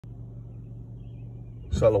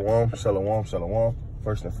Shalom, shalom, shalom.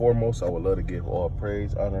 First and foremost, I would love to give all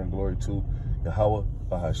praise, honor, and glory to Yahweh,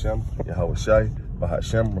 Bahashem, Yahweh Shai,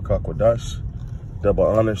 Bahashem, Makakwadash. Double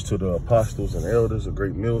honors to the apostles and elders, a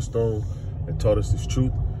great millstone that taught us this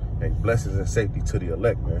truth, and blessings and safety to the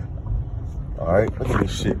elect, man. All right, look at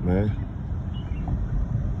this shit, man.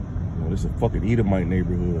 You know, this is a fucking Edomite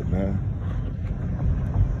neighborhood, man.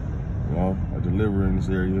 You know, I deliver in this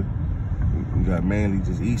area. We got mainly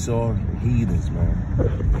just Esau and heathens, man.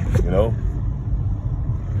 You know?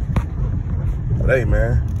 But hey,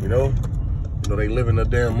 man, you know they living a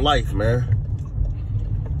damn life, man.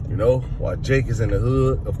 You know, while Jake is in the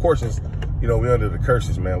hood, of course it's, you know, we under the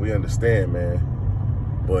curses, man. We understand, man.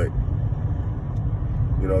 But,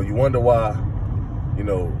 you know, you wonder why, you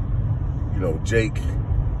know, Jake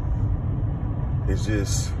is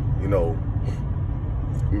just, you know,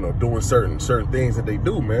 doing certain things that they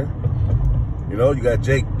do, man. You know, you got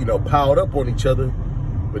Jake, you know, piled up on each other,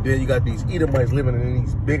 but then you got these Edomites living in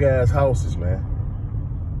these big ass houses, man.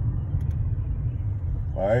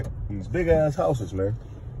 All right, these big ass houses, man.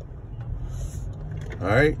 All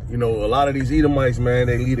right, you know, a lot of these Edomites, man,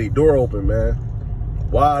 they leave their door open, man,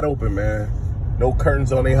 wide open, man. No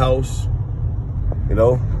curtains on their house, you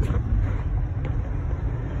know.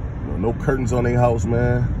 No curtains on their house,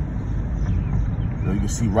 man. You know, you can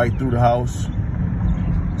see right through the house.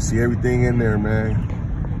 See everything in there,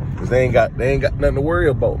 man. Cause they ain't got nothing to worry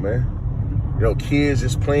about, man. You know, kids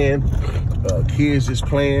just playing,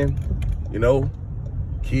 you know,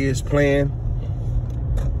 kids playing,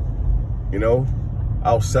 you know,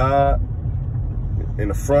 outside in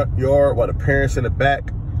the front yard while the parents in the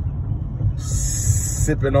back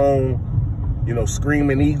sipping on, you know,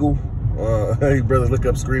 Screaming Eagle. Hey, brothers, look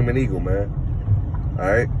up Screaming Eagle, man.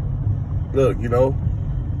 All right, look, you know,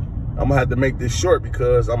 I'm gonna have to make this short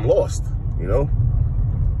because I'm lost, you know?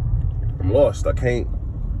 I'm lost. I can't,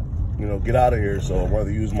 you know, get out of here, so I'd rather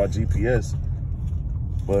use my GPS.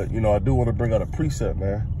 But, you know, I do want to bring out a precept,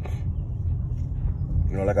 man.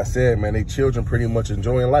 You know, like I said, man, they children pretty much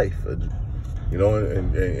enjoying life, you know,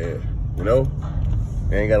 and you know,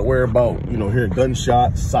 they ain't got to worry about, you know, hearing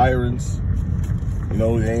gunshots, sirens. You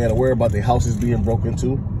know, they ain't got to worry about their houses being broken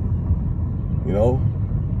into, you know?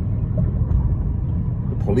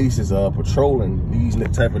 Police is patrolling these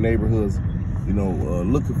type of neighborhoods, you know,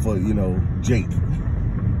 looking for, you know, Jake.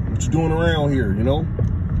 What you doing around here, you know?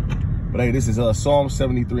 But hey, this is Psalm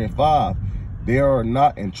 73:5. They are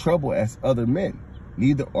not in trouble as other men,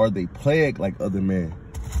 neither are they plagued like other men.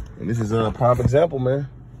 And this is a prime example, man.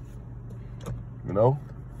 You know?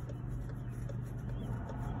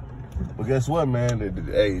 But guess what, man?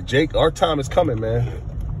 Hey, Jake, our time is coming, man.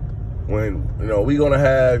 When, you know, we gonna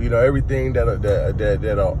have, you know, everything that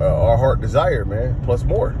our heart desire, man, plus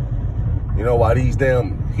more. You know, while these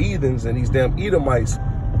damn heathens and these damn Edomites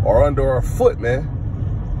are under our foot, man.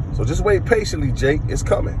 So just wait patiently, Jake. It's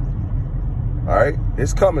coming. All right,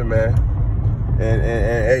 it's coming, man. And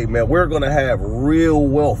hey, man, we're gonna have real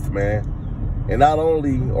wealth, man. And not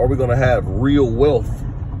only are we gonna have real wealth,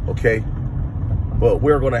 okay, but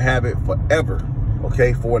we're gonna have it forever,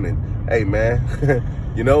 okay. Hey, man,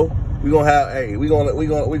 you know. We're gonna have, hey, we're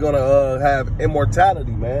gonna have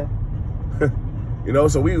immortality, man. You know,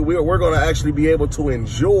 so we're gonna actually be able to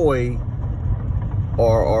enjoy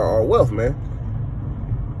our wealth, man.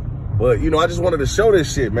 But you know, I just wanted to show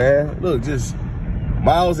this shit, man. Look, just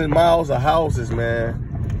miles and miles of houses, man.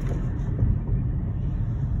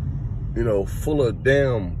 You know, full of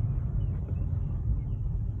damn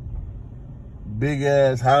big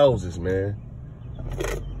ass houses, man.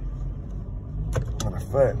 Matter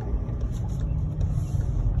of fact.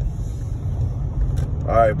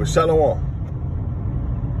 All right, but shalom.